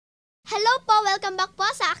Hello po! Welcome back po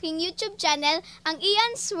sa aking YouTube channel, ang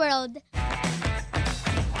Ian's World.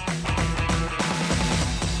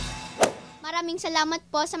 Maraming salamat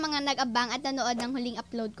po sa mga nag-abang at nanood ng huling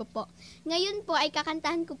upload ko po. Ngayon po ay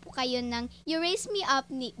kakantahan ko po kayo ng You Raise Me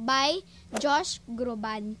Up by Josh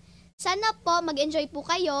Groban. Sana po mag-enjoy po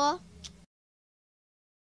kayo.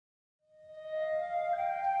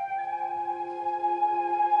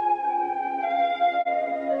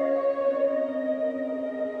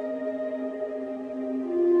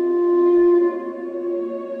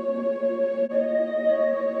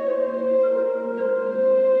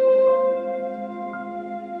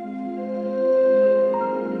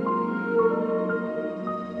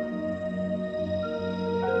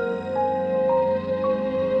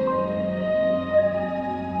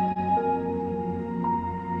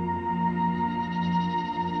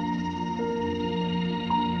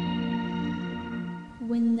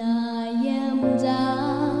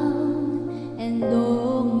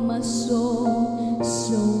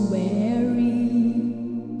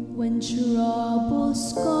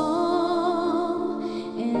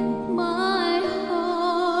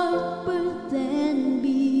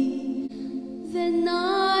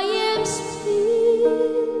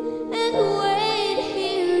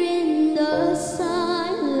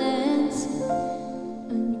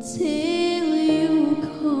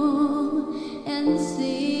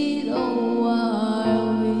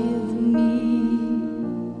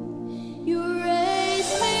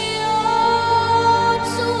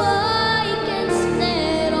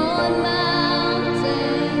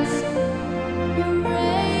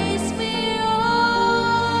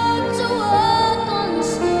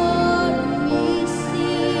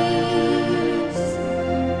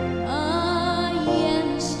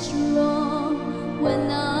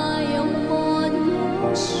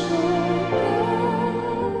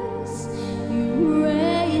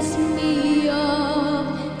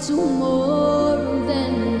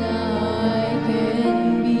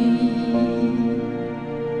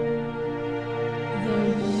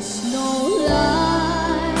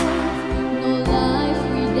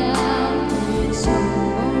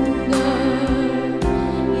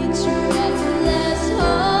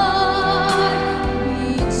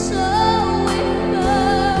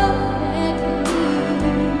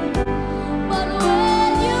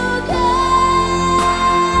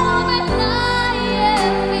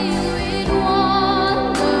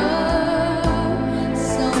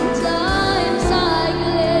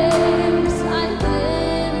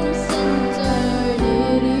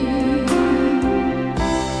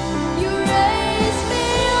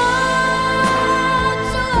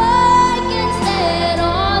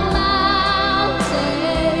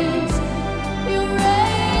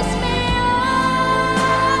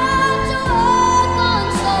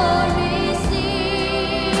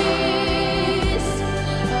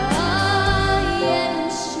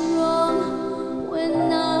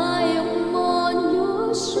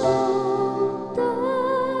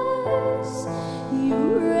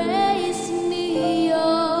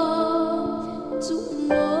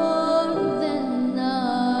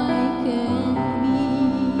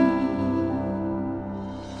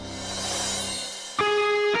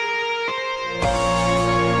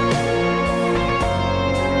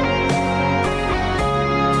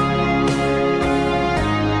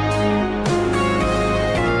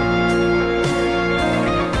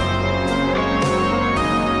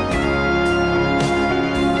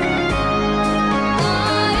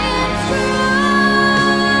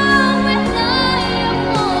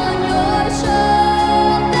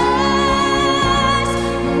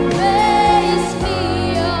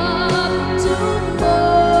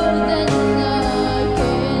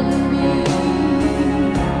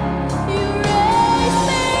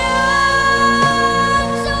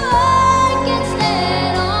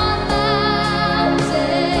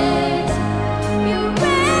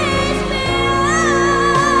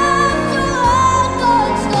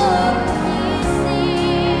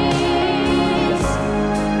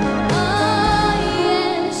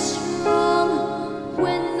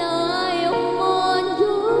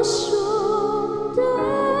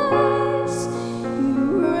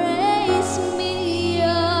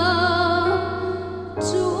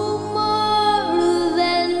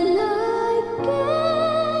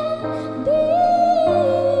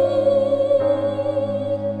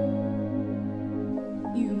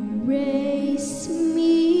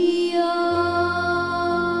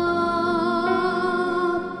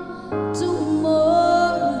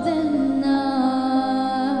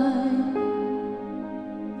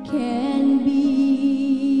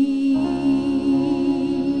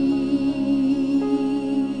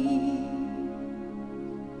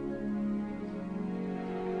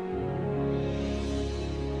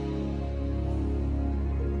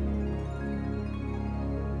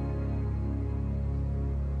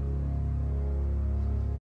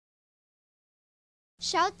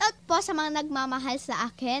 Shoutout po sa mga nagmamahal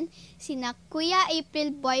sa akin, sina Kuya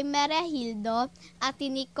April Boy Merehildo,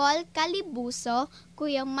 Ate Nicole Calibuso,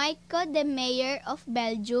 Kuya Michael de Meyer of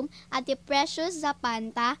Belgium, Ate Precious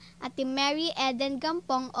Zapanta, Ate Mary Eden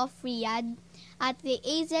Gampong of Riyadh, Ate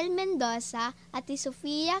Azel Mendoza, Ate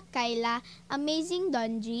Sofia Kayla, Amazing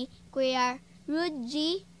Donji, Kuya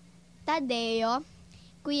Brgy Tadeo,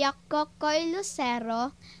 Kuya Kokoy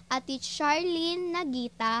Lucero, Ate Charlene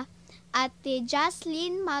Nagita, Ate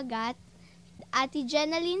Jocelyn Magat, Ate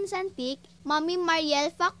Jenaline Santik, Mommy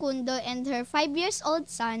Mariel Facundo and her 5 years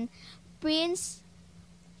old son, Prince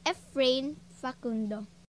Efrain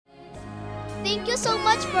Facundo. Thank you so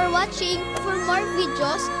much for watching. For more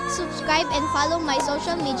videos, subscribe and follow my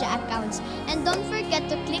social media accounts. And don't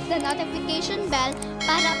forget to click the notification bell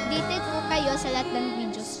para updated po kayo sa lahat ng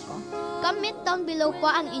videos ko. Comment down below po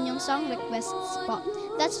ang inyong song requests po.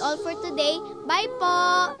 That's all for today. Bye po!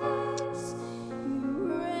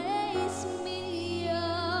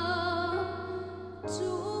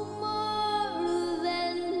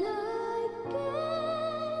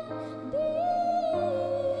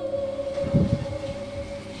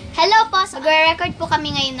 Hello po! Mag-record po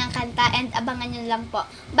kami ngayon ng kanta and abangan nyo lang po.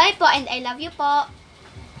 Bye po and I love you po!